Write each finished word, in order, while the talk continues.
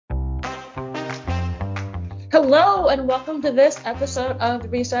Hello and welcome to this episode of the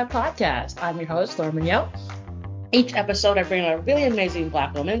Reset Podcast. I'm your host, Laura Mignot. Each episode I bring on a really amazing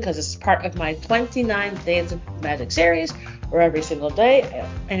Black woman because it's part of my 29 Days of Magic series where every single day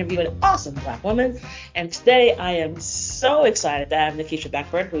I interview an awesome Black woman. And today I am so excited to have Nikeisha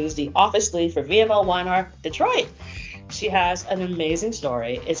Beckford, who's the office lead for VML Weiner Detroit. She has an amazing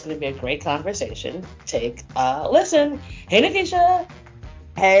story. It's going to be a great conversation. Take a listen. Hey, Nikeisha.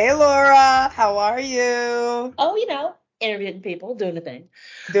 Hey, Laura. How are you? Oh, interviewing people, doing the thing.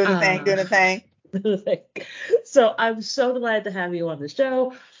 Doing the thing, doing the thing. Doing the thing. So I'm so delighted to have you on the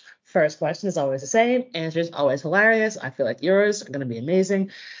show. First question is always the same. Answer is always hilarious. I feel like yours are going to be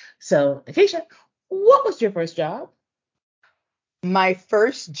amazing. So, Akeisha, what was your first job? My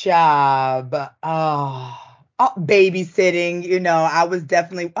first job, babysitting. I was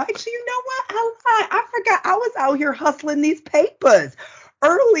definitely, actually, you know what? I forgot. I was out here hustling these papers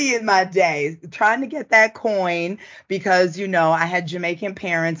early in my days, trying to get that coin because, I had Jamaican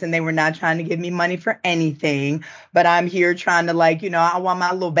parents and they were not trying to give me money for anything. But I'm here trying to I want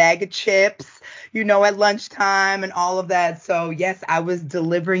my little bag of chips, at lunchtime and all of that. So, yes, I was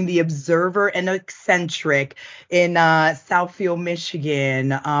delivering the Observer and Eccentric in Southfield,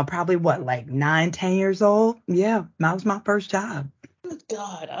 Michigan, probably like 9, 10 years old. Yeah, that was my first job. Good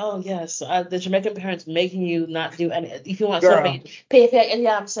God. Oh, yes. The Jamaican parents making you not do any. If you want Girl. something, pay for it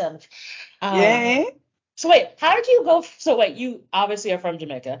yourself. Yeah. So wait, how did you go? So wait, you obviously are from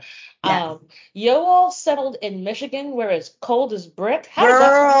Jamaica. Yes. You all settled in Michigan where it's cold as brick. How did that?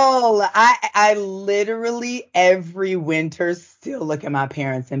 Girl, I literally every winter still look at my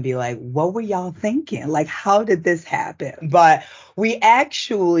parents and be like, what were y'all thinking? Like, how did this happen? But we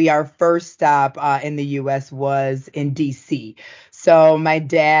actually, our first stop in the U.S. was in D.C. So my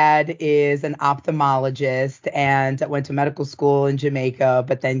dad is an ophthalmologist and went to medical school in Jamaica,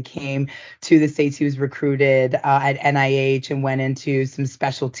 but then came to the States. He was recruited at NIH and went into some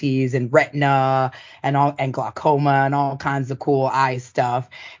specialties in retina and glaucoma and all kinds of cool eye stuff.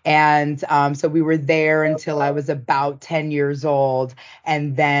 And so we were there until I was about 10 years old.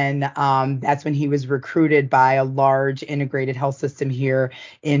 And then that's when he was recruited by a large integrated health system here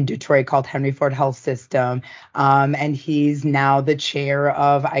in Detroit called Henry Ford Health System. And he's now the chair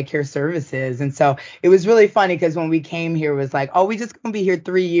of eye care services. And so it was really funny because when we came here, it was like, oh, we just going to be here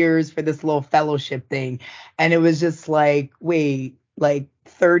 3 years for this little fellowship thing. And it was just like, wait, like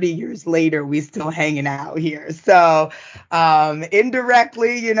 30 years later, we still hanging out here. So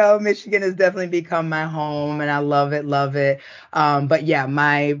indirectly, Michigan has definitely become my home and I love it, love it. But yeah,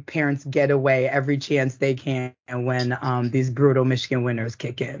 my parents get away every chance they can when these brutal Michigan winters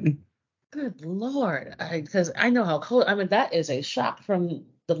kick in. Good Lord, because I know how cold. I mean, that is a shock from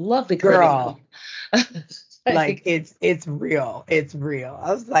the lovely Caribbean. Girl, like it's real. It's real.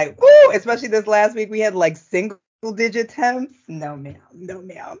 I was like, ooh, especially this last week we had like single digit temps. No, ma'am. No,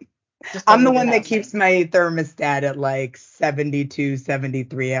 ma'am. Just don't I'm the leave the one that house. keeps my thermostat at like 72,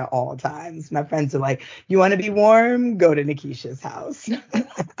 73 at all times. My friends are like, you want to be warm? Go to Nikeisha's house.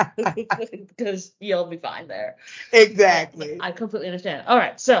 Because you'll be fine there. Exactly. I completely understand. All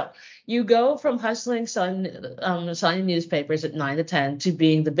right, so you go from hustling, selling newspapers at 9 to 10 to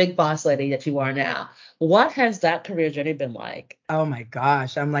being the big boss lady that you are now. What has that career journey been like? Oh my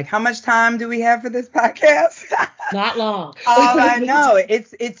gosh. I'm like, how much time do we have for this podcast? Not long. I know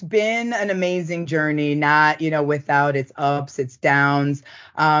it's been an amazing journey, not, without its ups, its downs,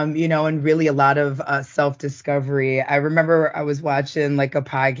 and really a lot of self-discovery. I remember I was watching like a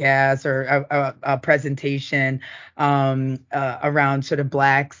podcast or a presentation around sort of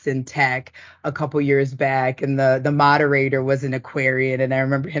blacks in tech a couple years back, and the moderator was an Aquarian, and I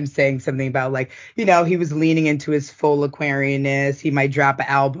remember him saying something about like, he was leaning into his full Aquarianness. He might drop an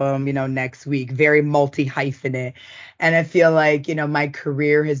album, next week, very multi-hyphenate. And I feel like, my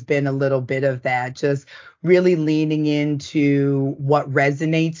career has been a little bit of that, just really leaning into what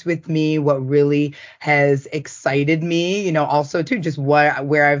resonates with me, what really has excited me, also too, just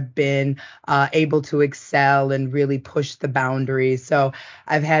where I've been able to excel and really push the boundaries. So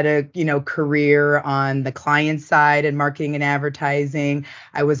I've had a, career on the client side in marketing and advertising.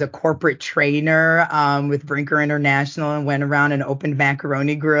 I was a corporate trainer with Brinker International and went around and opened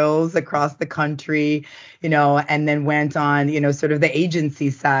macaroni grills across the country, and then went on, sort of the agency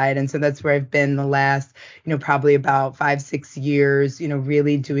side. And so that's where I've been the last probably about 5, 6 years,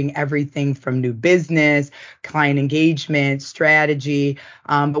 really doing everything from new business, client engagement, strategy.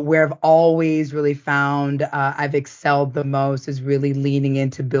 But where I've always really found I've excelled the most is really leaning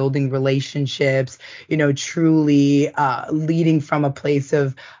into building relationships, truly leading from a place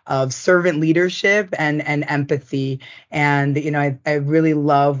of servant leadership and empathy. And, I really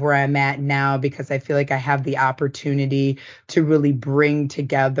love where I'm at now because I feel like I have the opportunity to really bring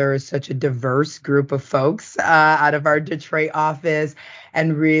together such a diverse group of folks out of our Detroit office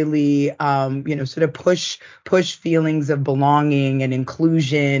and really, sort of push feelings of belonging and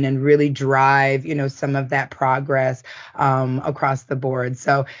inclusion and really drive, some of that progress across the board.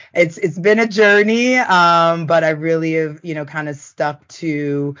 So it's been a journey, but I really have, kind of stuck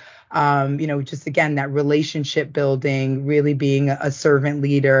to, just again, that relationship building, really being a servant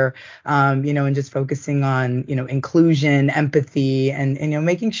leader, and just focusing on, inclusion, empathy, and,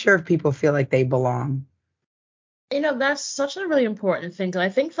 making sure people feel like they belong. That's such a really important thing. 'Cause I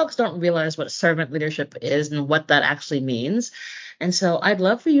think folks don't realize what servant leadership is and what that actually means. And so I'd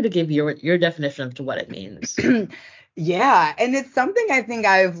love for you to give your definition of to what it means. Yeah, and it's something I think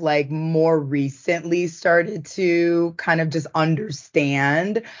I've like more recently started to kind of just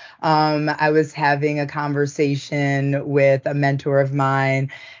understand. I was having a conversation with a mentor of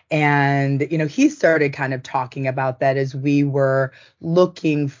mine, and he started kind of talking about that as we were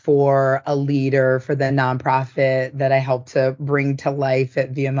looking for a leader for the nonprofit that I helped to bring to life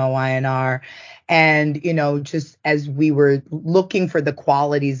at VMOINR. And, just as we were looking for the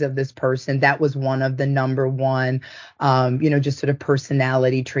qualities of this person, that was one of the number one, just sort of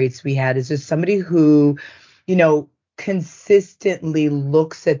personality traits we had is just somebody who, consistently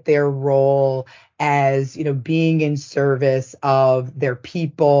looks at their role as, being in service of their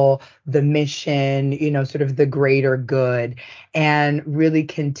people, the mission, sort of the greater good, and really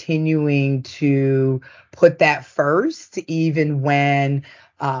continuing to put that first, even when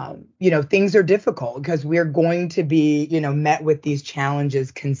things are difficult because we're going to be, met with these challenges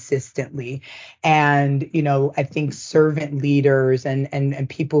consistently. And, I think servant leaders and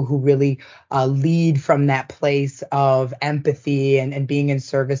people who really lead from that place of empathy and being in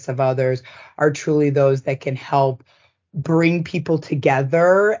service of others are truly those that can help bring people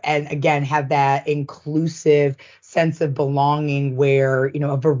together and again have that inclusive sense of belonging where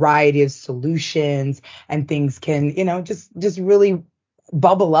a variety of solutions and things can just really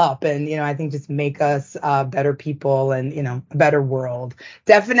bubble up and I think just make us better people and a better world.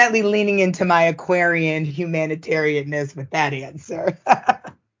 Definitely leaning into my Aquarian humanitarianness with that answer.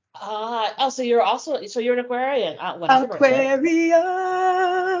 So you're an Aquarian. When is your birthday? Aquarius.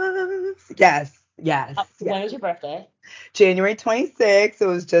 Yes. When is your birthday? January 26th. It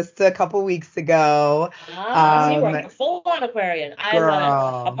was just a couple weeks ago. So you are a full-on Aquarian. I'm a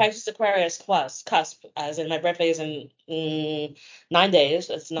Girl. Pisces Aquarius plus cusp, as in my birthday is in 9 days.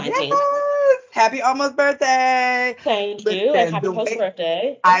 It's 19th. Yes. Happy almost birthday. Thank you, and Listen, happy the post way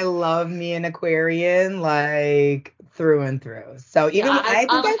birthday. I love me an Aquarian like through and through. So Yeah, even I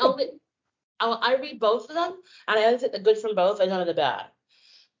think I have I read both of them, and I always take the good from both and none of the bad.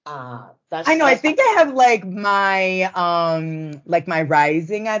 I know. I That's think I have like my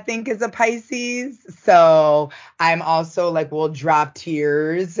rising, I think, is a Pisces. So I'm also like will drop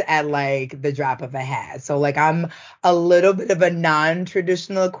tears at like the drop of a hat. So like I'm a little bit of a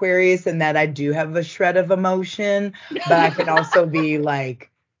non-traditional Aquarius in that I do have a shred of emotion, but I can also be like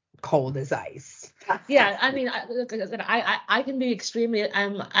cold as ice. Yeah, I mean, I can be extremely.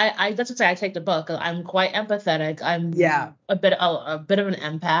 That's what I say. I take the book. I'm quite empathetic. Yeah. I'm a bit of an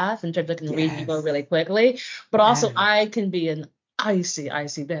empath in terms of can read people Yes. really quickly, but also Yes. I can be an icy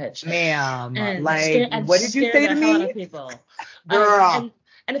bitch Ma'am, and like, what did you scare say the to hell out me? of people. Um, Girl.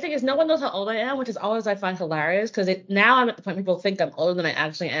 and the thing is, no one knows how old I am, which is always I find hilarious because now I'm at the point people think I'm older than I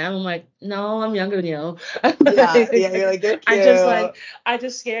actually am. I'm like, no, I'm younger than you. Yeah, you're like, you're I just cute. I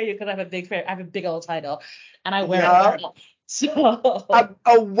just scare you because I have a big old title, and I wear it Yeah. well. So,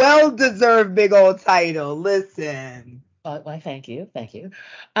 A well-deserved big old title. Listen. why, thank you. So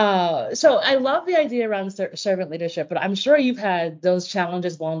I love the idea around servant leadership, but I'm sure you've had those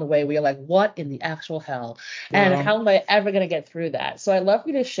challenges along the way where you're like, what in the actual hell? And Girl. how am I ever going to get through that? So I'd love for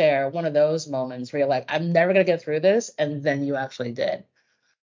you to share one of those moments where you're like, I'm never going to get through this, and then you actually did.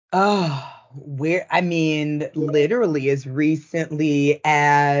 Oh, I mean, literally as recently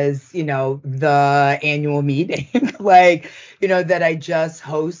as, the annual meeting. Like, that I just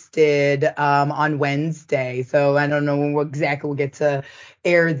hosted on Wednesday. So I don't know when exactly we'll get to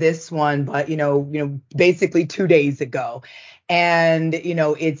air this one, but basically 2 days ago. And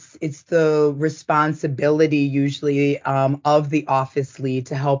it's the responsibility usually of the office lead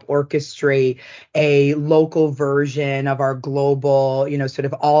to help orchestrate a local version of our global, sort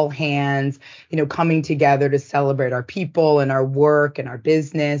of all hands, coming together to celebrate our people and our work and our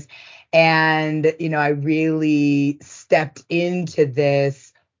business. And I really stepped into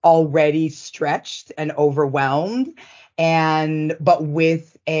this already stretched and overwhelmed, but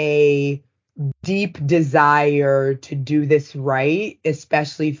with a deep desire to do this right,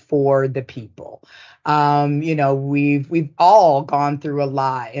 especially for the people. We've all gone through a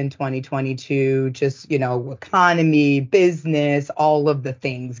lot in 2022, just, economy, business, all of the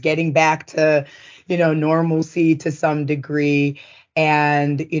things, getting back to, normalcy to some degree.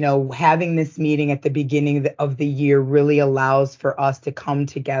 And, having this meeting at the beginning of the year really allows for us to come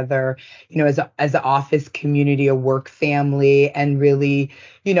together, as an office community, a work family, and really,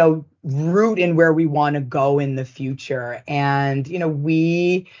 root in where we want to go in the future. And,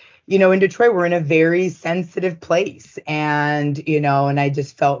 in Detroit, we're in a very sensitive place. And I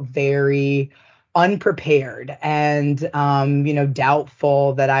just felt very unprepared and,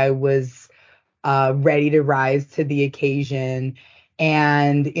 doubtful that I was ready to rise to the occasion.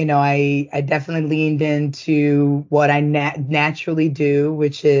 And, I definitely leaned into what I naturally do,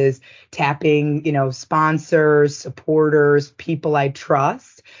 which is tapping, sponsors, supporters, people I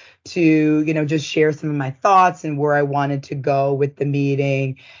trust to, just share some of my thoughts and where I wanted to go with the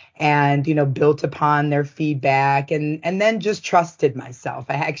meeting, and, built upon their feedback, and then just trusted myself.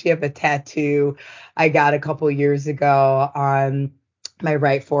 I actually have a tattoo I got a couple years ago on my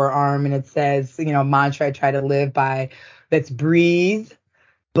right forearm, and it says, a mantra I try to live by, that's breathe,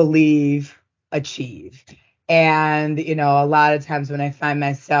 believe, achieve. And, a lot of times when I find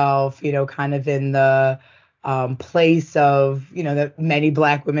myself, kind of in the place of, that many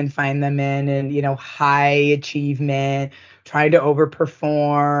Black women find them in, and, high achievement, trying to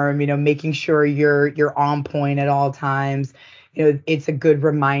overperform, making sure you're on point at all times. It's a good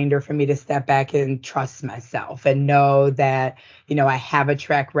reminder for me to step back and trust myself and know that, I have a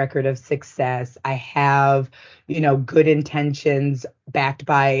track record of success. I have, good intentions backed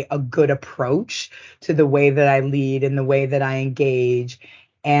by a good approach to the way that I lead and the way that I engage.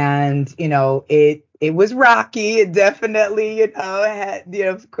 And, it was rocky. It definitely, had,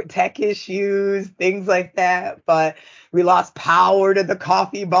 tech issues, things like that. But we lost power to the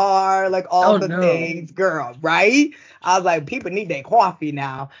coffee bar, like all the things, girl, right? I was like, people need their coffee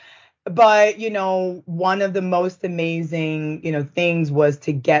now. But, one of the most amazing, things was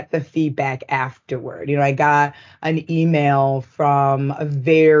to get the feedback afterward. I got an email from a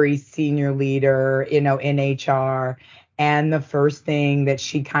very senior leader, in HR. And the first thing that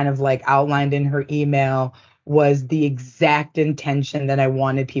she kind of like outlined in her email was the exact intention that I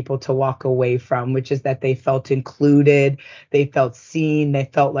wanted people to walk away from, which is that they felt included, they felt seen, they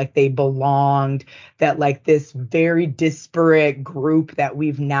felt like they belonged, that like this very disparate group that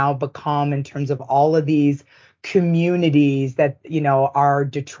we've now become in terms of all of these communities that, our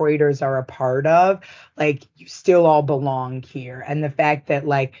Detroiters are a part of, like you still all belong here. And the fact that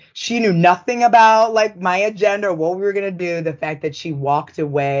like she knew nothing about like my agenda or what we were going to do, the fact that she walked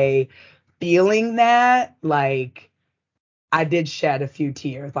away feeling that, like, I did shed a few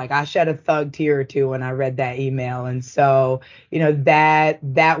tears. Like I shed a thug tear or two when I read that email. And so,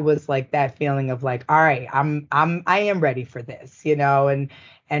 that was like that feeling of like, all right, I am ready for this,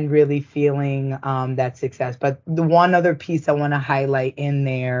 and really feeling that success. But the one other piece I want to highlight in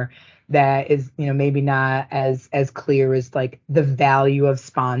there that is, maybe not as clear, is like the value of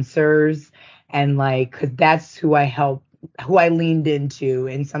sponsors, and like, 'cause that's who I leaned into,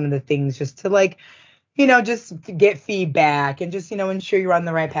 and some of the things just to like, just to get feedback and just, ensure you're on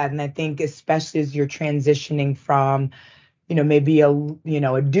the right path. And I think especially as you're transitioning from, maybe a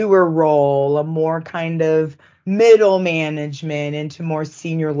doer role, a more kind of middle management into more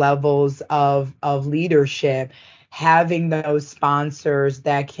senior levels of leadership, having those sponsors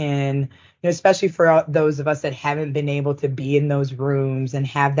that can, especially for those of us that haven't been able to be in those rooms and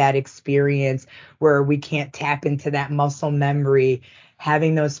have that experience where we can't tap into that muscle memory,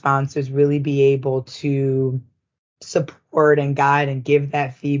 having those sponsors really be able to support and guide and give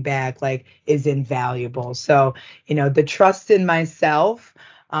that feedback like is invaluable. So, the trust in myself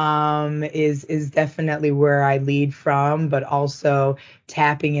is definitely where I lead from, but also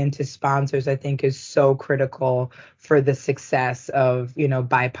tapping into sponsors, I think, is so critical for the success of,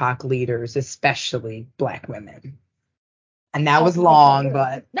 BIPOC leaders, especially Black women. And that was long,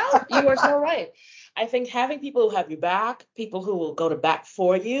 but no, you were so right. I think having people who have your back, people who will go to bat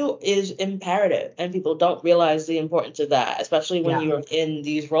for you, is imperative, and people don't realize the importance of that, especially when Yeah. you're in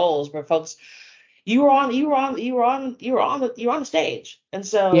these roles where folks, you were on the stage, and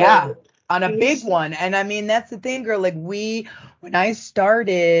Yeah, so on a you need big to. one. And I mean, that's the thing, girl. Like when I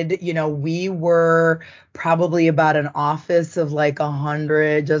started, we were probably about an office of like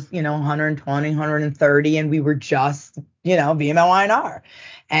 100, just, 120, 130, and we were just, VMLY&R.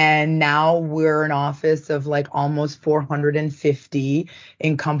 And now we're an office of like almost 450,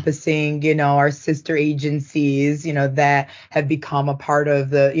 encompassing, our sister agencies, that have become a part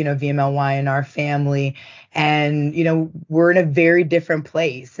of the, VMLY&R family. And we're in a very different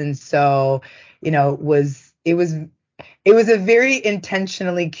place. And so it was a very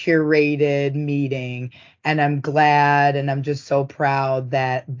intentionally curated meeting, and I'm glad and I'm just so proud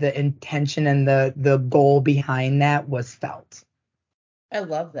that the intention and the goal behind that was felt. I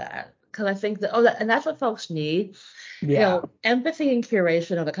love that because I think that and that's what folks need. Yeah. Empathy and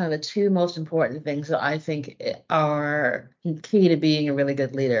curation are the kind of the two most important things that I think are key to being a really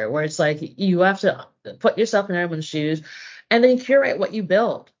good leader. Where it's like you have to put yourself in everyone's shoes, and then curate what you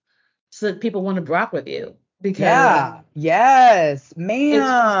build so that people want to rock with you because Yeah, yes, it's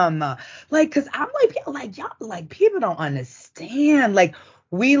ma'am. Like, cause I'm like, y'all, like, people don't understand. Like,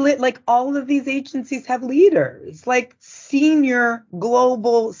 like, all of these agencies have leaders, like, senior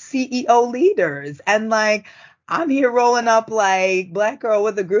global CEO leaders. And, like, I'm here rolling up, like, black girl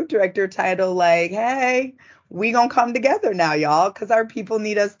with a group director title, like, hey, we gonna come together now, y'all, cause our people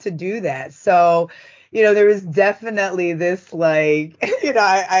need us to do that. So, there was definitely this, like,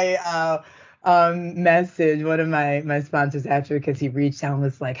 message one of my sponsors after, because he reached out and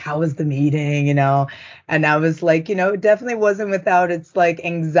was like, how was the meeting, and I was like, it definitely wasn't without its like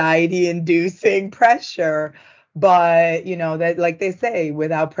anxiety inducing pressure, but that, like they say,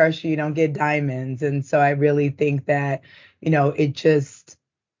 without pressure you don't get diamonds. And so I really think that it just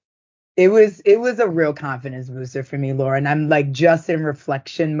it was a real confidence booster for me, Laura. And I'm like just in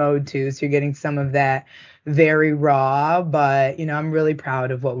reflection mode too. So you're getting some of that very raw, but I'm really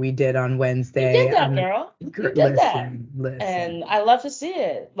proud of what we did on you Wednesday. did that, girl. You did that, Listen. and I love to see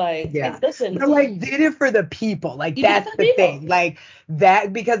it. Like, Yeah. and listen, But like did it for the people. Like you did it that's for the people. thing. Like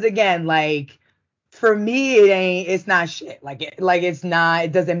that, because again, like for me it's not shit. Like it's not,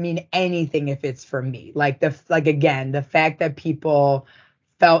 it doesn't mean anything if it's for me. Like again, the fact that people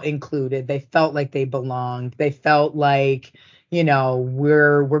felt included, they felt like they belonged, they felt like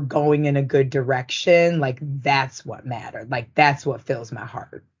we're going in a good direction, like that's what mattered, like that's what fills my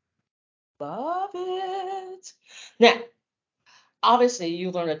heart. Love it. Now, obviously, you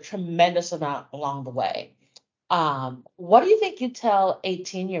learned a tremendous amount along the way. What do you think you tell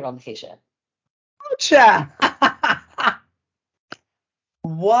 18-year-old Nikeisha? Cha.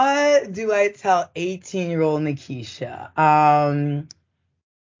 What do I tell 18-year-old Nikeisha?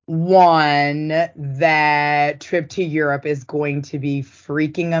 One, that trip to Europe is going to be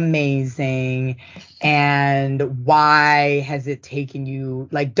freaking amazing. And why has it taken you,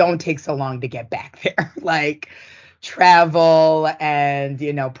 like, don't take so long to get back there. Like, travel and,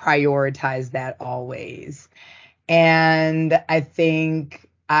 prioritize that always. And I think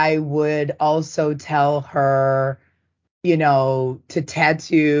I would also tell her, to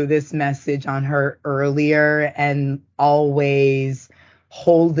tattoo this message on her earlier and always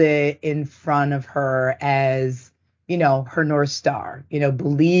hold it in front of her as, her North Star,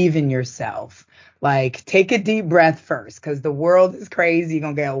 believe in yourself. Like, take a deep breath first, because the world is crazy. You're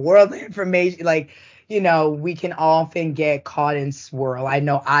going to get a world of information. Like, we can often get caught in swirl. I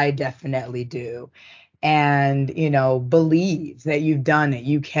know I definitely do. And believe that you've done it,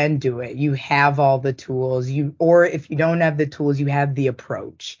 you can do it, you have all the tools, or if you don't have the tools, you have the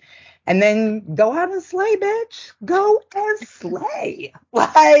approach. And then go out and slay, bitch, go and slay.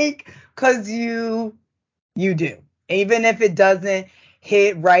 Like, because you do. Even if it doesn't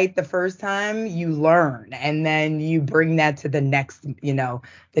hit right the first time, you learn, and then you bring that to the next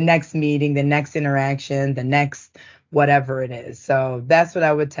meeting, the next interaction, the next whatever it is. So that's what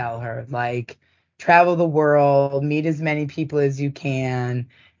I would tell her. Like, travel the world, meet as many people as you can,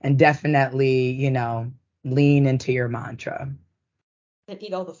 and definitely, lean into your mantra. And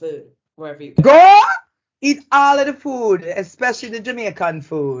eat all the food wherever you go. Go eat all of the food, especially the Jamaican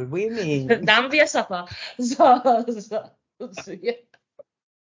food. What do you mean? That'll be a supper. So yeah,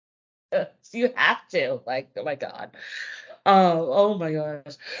 so you have to. Like, oh my God. Oh my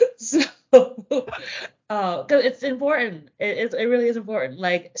gosh. So, because it's important. It really is important.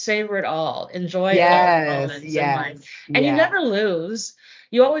 Like, savor it all. Enjoy all the Yes, moments, and like, yes, and you yeah. never lose.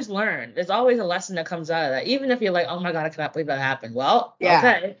 You always learn. There's always a lesson that comes out of that. Even if you're like, oh my God, I cannot believe that happened. Well, Yeah.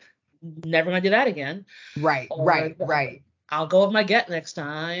 okay. never gonna do that again. Right, Or right, right. I'll go with my gut next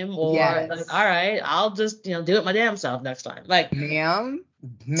time. Or like, all Yes. right, I'll just, do it my damn self next time. Like, Ma'am, so,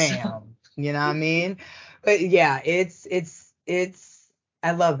 ma'am. You know what I mean? But yeah, it's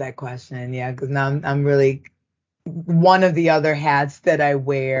I love that question. Yeah, because now I'm really one of the other hats that I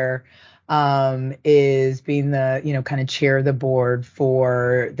wear is being the, kind of chair of the board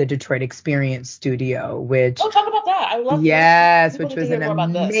for the Detroit Experience Studio, which oh, talk about that. I love yes, people which need to was hear an more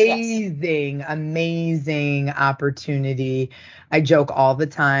about this. Yes. amazing, amazing opportunity. I joke all the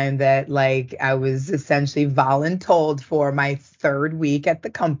time that like I was essentially voluntold for my third week at the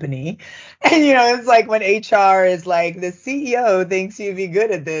company. And it's like when HR is like, the CEO thinks you'd be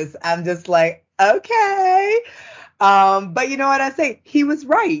good at this. I'm just like, okay. But you know what I say? He was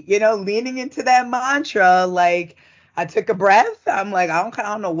right, leaning into that mantra, like I took a breath. I'm like, I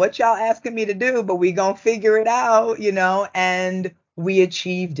don't know what y'all asking me to do, but we gonna figure it out, and we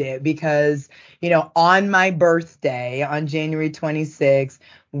achieved it because, on my birthday on January 26th,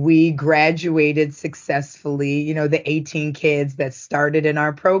 we graduated successfully, the 18 kids that started in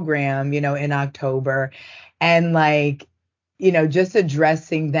our program, in October. And like, just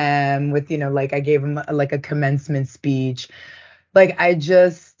addressing them with, like I gave them like a commencement speech. Like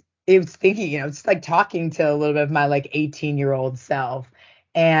it was thinking, it's like talking to a little bit of my like 18-year-old self.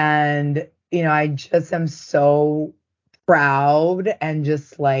 And, I just am so proud and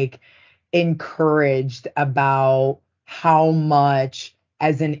just like encouraged about how much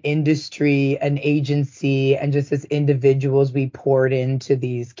as an industry, an agency, and just as individuals we poured into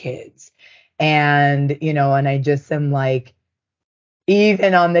these kids. And, and I just am like,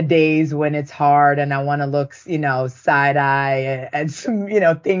 even on the days when it's hard and I want to look, side eye at some,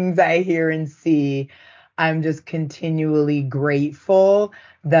 things I hear and see, I'm just continually grateful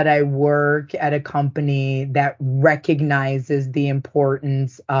that I work at a company that recognizes the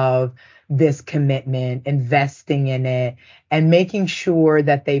importance of this commitment, investing in it, and making sure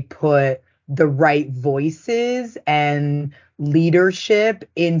that they put the right voices and leadership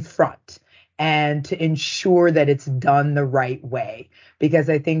in front and to ensure that it's done the right way. Because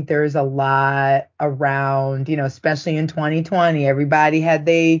I think there's a lot around, especially in 2020, everybody had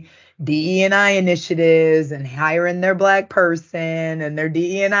their DE&I initiatives and hiring their Black person and their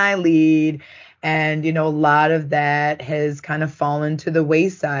DE&I lead. And, a lot of that has kind of fallen to the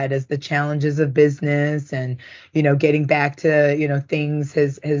wayside as the challenges of business and, getting back to, things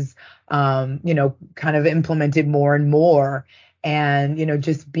has kind of implemented more and more. And,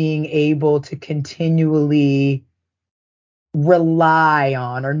 just being able to continually rely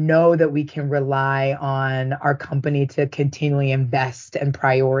on or know that we can rely on our company to continually invest and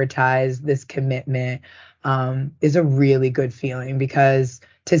prioritize this commitment is a really good feeling because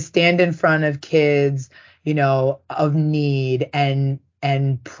to stand in front of kids, of need and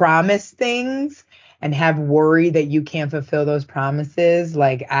promise things and have worry that you can't fulfill those promises,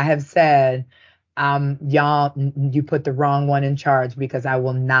 like I have said, y'all, you put the wrong one in charge because I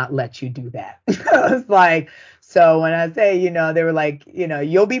will not let you do that. It's like, so when I say, they were like,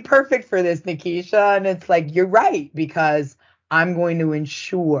 you'll be perfect for this, Nikeisha. And it's like, you're right, because I'm going to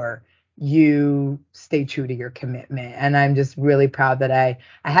ensure you stay true to your commitment. And I'm just really proud that I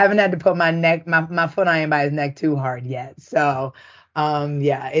haven't had to put my foot on anybody's neck too hard yet. So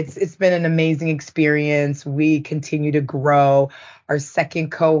yeah, it's been an amazing experience. We continue to grow. Our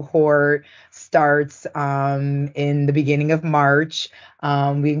second cohort starts in the beginning of March.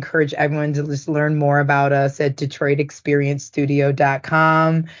 We encourage everyone to just learn more about us at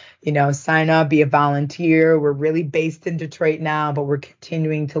DetroitExperienceStudio.com. Sign up, be a volunteer. We're really based in Detroit now, but we're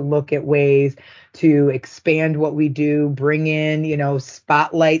continuing to look at ways to expand what we do, bring in,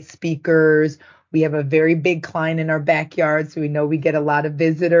 spotlight speakers. We have a very big client in our backyard, so we know we get a lot of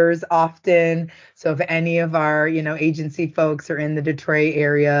visitors often. So if any of our, agency folks are in the Detroit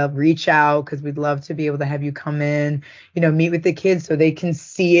area, reach out because we'd love to be able to have you come in, meet with the kids so they can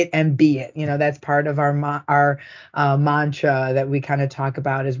see it and be it. That's part of our mantra that we kind of talk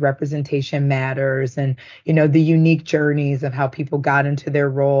about is representation matters, and the unique journeys of how people got into their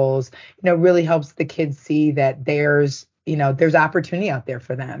roles, really helps the kids see that there's opportunity out there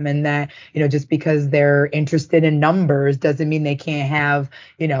for them, and that, just because they're interested in numbers doesn't mean they can't have,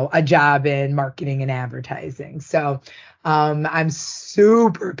 a job in marketing and advertising. So I'm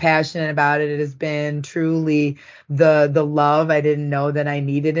super passionate about it. It has been truly the love I didn't know that I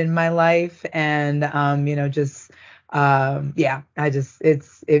needed in my life. And yeah,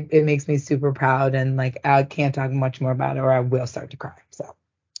 it makes me super proud, and like I can't talk much more about it or I will start to cry. So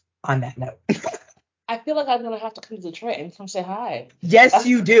on that note. I feel like I'm gonna have to come to Detroit and come say hi. Yes,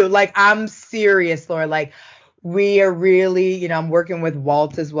 you do. Like, I'm serious, Laura. Like, we are really, I'm working with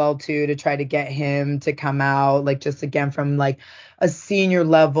Walt as well too to try to get him to come out, like just again from like a senior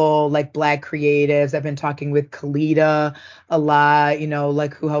level, like Black creatives. I've been talking with Kalita a lot,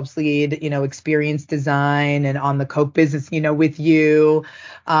 like who helps lead, experience design and on the Coke business, with you,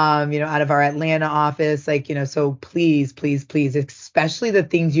 out of our Atlanta office, like, so please, please, please, especially the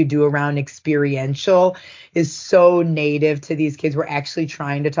things you do around experiential is so native to these kids. We're actually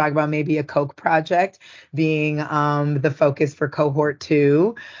trying to talk about maybe a Coke project being the focus for cohort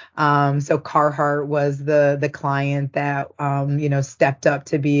 2. So Carhartt was the client that stepped up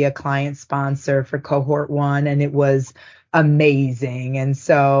to be a client sponsor for cohort 1, and it was amazing. And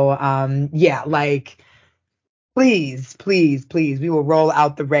so yeah, like please, please, please, we will roll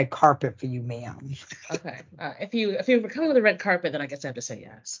out the red carpet for you, ma'am. Okay. If you were coming with a red carpet, then I guess I have to say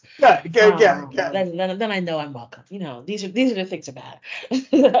yes. Good. Then I know I'm welcome. These are the things that matter.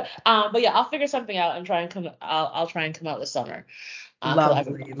 But yeah, I'll figure something out and try and come. I'll try and come out this summer.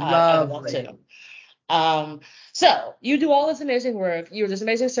 Lovely, I would love lovely. to. So you do all this amazing work. You're this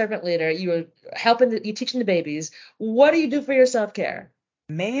amazing servant leader. You're you teaching the babies. What do you do for your self-care?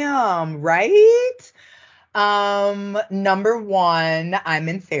 Ma'am, right? Number one, I'm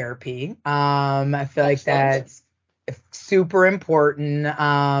in therapy. I feel like Excellent. that's super important.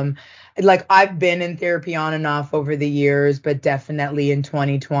 Like I've been in therapy on and off over the years, but definitely in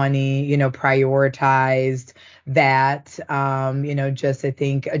 2020, prioritized that. Just I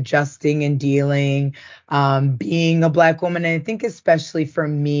think adjusting and dealing, being a Black woman. And I think especially for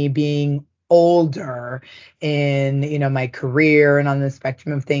me being older in, my career and on the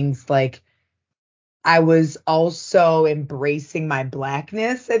spectrum of things, like I was also embracing my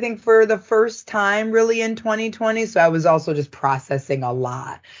Blackness, I think, for the first time really in 2020. So I was also just processing a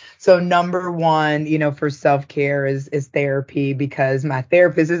lot. So number one, for self-care is therapy, because my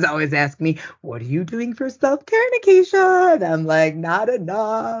therapist is always asking me, what are you doing for self-care, Nikeisha? And I'm like, not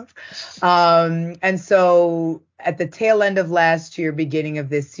enough. And so at the tail end of last year, beginning of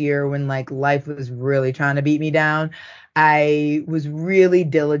this year, when like life was really trying to beat me down, I was really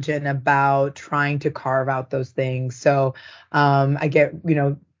diligent about trying to carve out those things. So I get,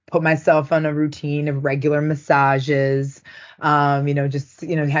 put myself on a routine of regular massages, just,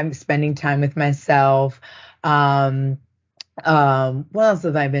 spending time with myself. What else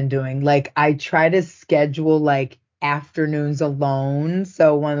have I been doing? Like I try to schedule like afternoons alone.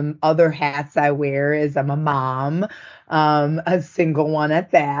 So one of the other hats I wear is I'm a mom, a single one at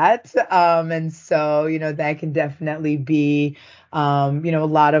that. And so, that can definitely be a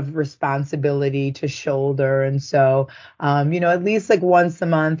lot of responsibility to shoulder. And so, at least like once a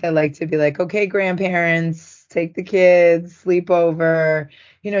month, I like to be like, okay, grandparents, take the kids, sleep over,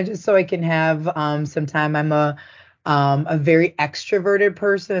 just so I can have some time. I'm a very extroverted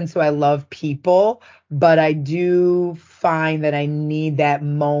person, and so I love people, but I do find that I need that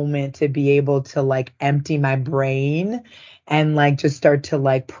moment to be able to like empty my brain and like just start to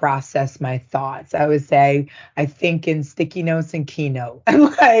like process my thoughts. I would say I think in sticky notes and keynote. And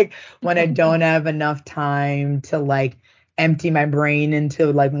like when I don't have enough time to like empty my brain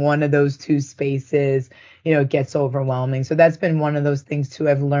into like one of those two spaces, it gets overwhelming. So that's been one of those things too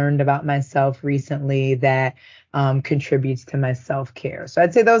I've learned about myself recently that contributes to my self-care. So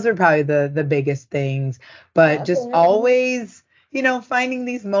I'd say those are probably the biggest things, but Love just it. always, finding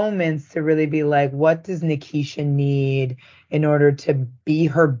these moments to really be like, what does Nikeisha need in order to be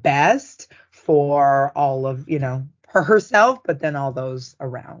her best for all of, herself, but then all those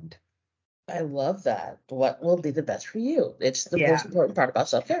around. I love that. What will be the best for you? It's the most Yeah. important part about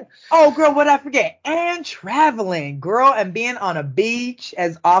self-care. Oh, girl, what I forget? And traveling, girl, and being on a beach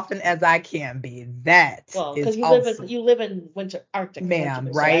as often as I can be. That Well, is because awesome, you live in winter Arctic ma'am,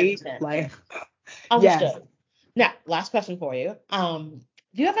 Portugal, so I right? understand. Like, yes. Understood. Now, last question for you. Do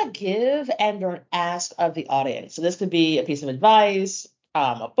you have a give and or an ask of the audience? So this could be a piece of advice,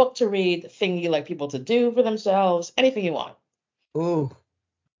 a book to read, a thing you like people to do for themselves, anything you want. Ooh,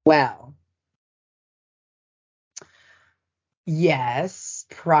 well, yes,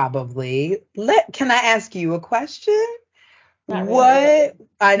 probably. Can I ask you a question? Not really. What,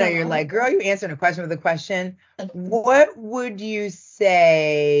 I know you're No. like, girl, you answering a question with a question. What would you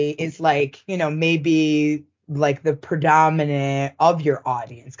say is like, maybe like the predominant of your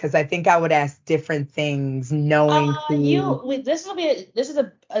audience? Because I think I would ask different things knowing who. This is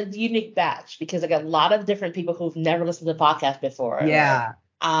a unique batch because I got a lot of different people who've never listened to the podcast before. Yeah,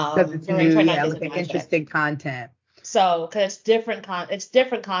 because it's For my new. 29 Yeah, days like of an magic. interesting content. So, because it's different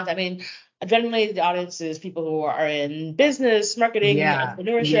content. I mean, generally the audience is people who are in business, marketing, Yeah,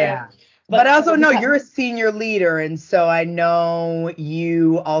 entrepreneurship. yeah. But I also know yeah. you're a senior leader, and so I know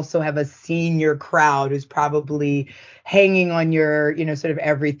you also have a senior crowd who's probably hanging on your, sort of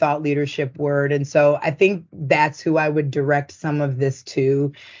every thought leadership word. And so I think that's who I would direct some of this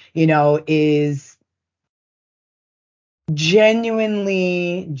to, is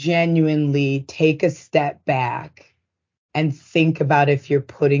genuinely take a step back and think about if you're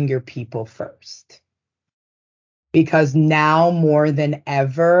putting your people first. Because now more than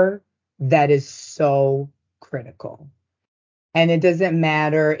ever, that is so critical. And it doesn't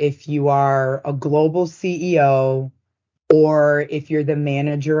matter if you are a global CEO or if you're the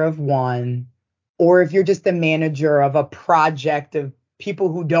manager of one, or if you're just the manager of a project of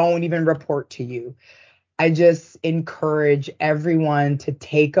people who don't even report to you. I just encourage everyone to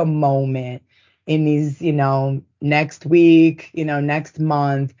take a moment in these, next week, next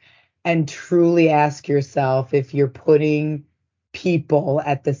month, and truly ask yourself if you're putting people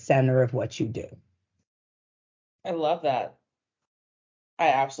at the center of what you do. I love that. I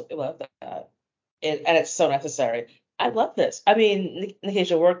absolutely love that. And it's so necessary. I love this. I mean,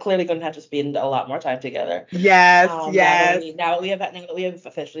 Nikeisha, we're clearly going to have to spend a lot more time together. Yes, yes. Now that we have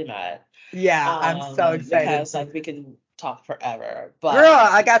officially met. Yeah, I'm so excited. Because like we can talk forever. But Girl,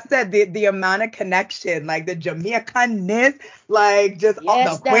 like I said, the amount of connection, like the Jamaican-ness, like just all the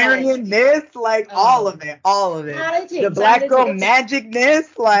yes, darling. Aquarian-ness, like all of it, all of it. The Black girl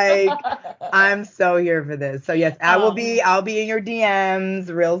magic-ness, like I'm so here for this. So yes, I'll be in your DMs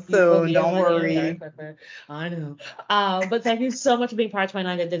real You will soon. be in Don't my worry. I know. But thank you so much for being part of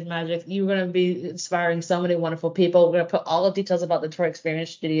 29 Days of Magic. You're going to be inspiring so many wonderful people. We're going to put all the details about the Tour Experience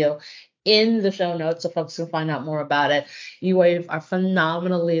Studio in the show notes so folks can find out more about it. You are a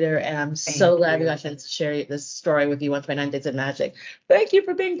phenomenal leader, and I'm so glad we got a chance to share this story with you on 29 Days of Magic. Thank you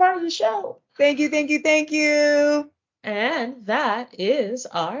for being part of the show. Thank you. And that is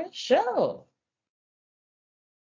our show.